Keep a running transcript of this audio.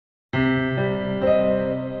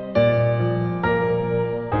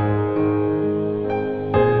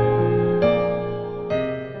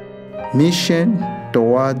mission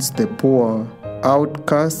towards the poor,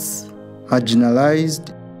 outcasts,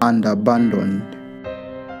 marginalized, and abandoned.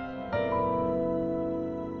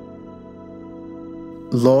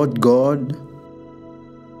 Lord God,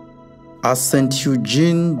 as St.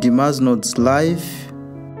 Eugene de Mazenod's life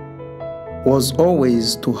was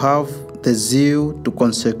always to have the zeal to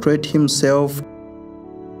consecrate himself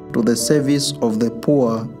to the service of the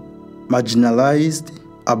poor, marginalized,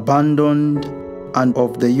 abandoned, and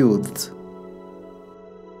of the youth.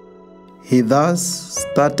 He thus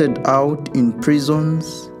started out in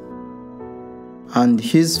prisons, and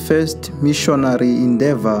his first missionary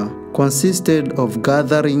endeavor consisted of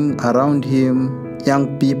gathering around him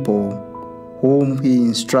young people whom he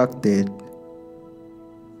instructed.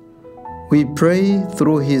 We pray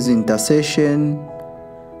through his intercession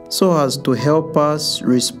so as to help us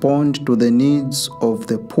respond to the needs of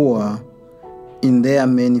the poor in their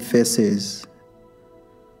many faces,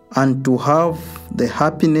 and to have the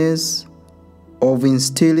happiness of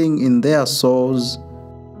instilling in their souls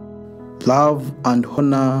love and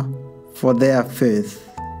honor for their faith.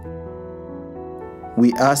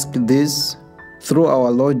 We ask this through our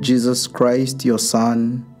Lord Jesus Christ, your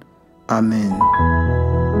Son. Amen.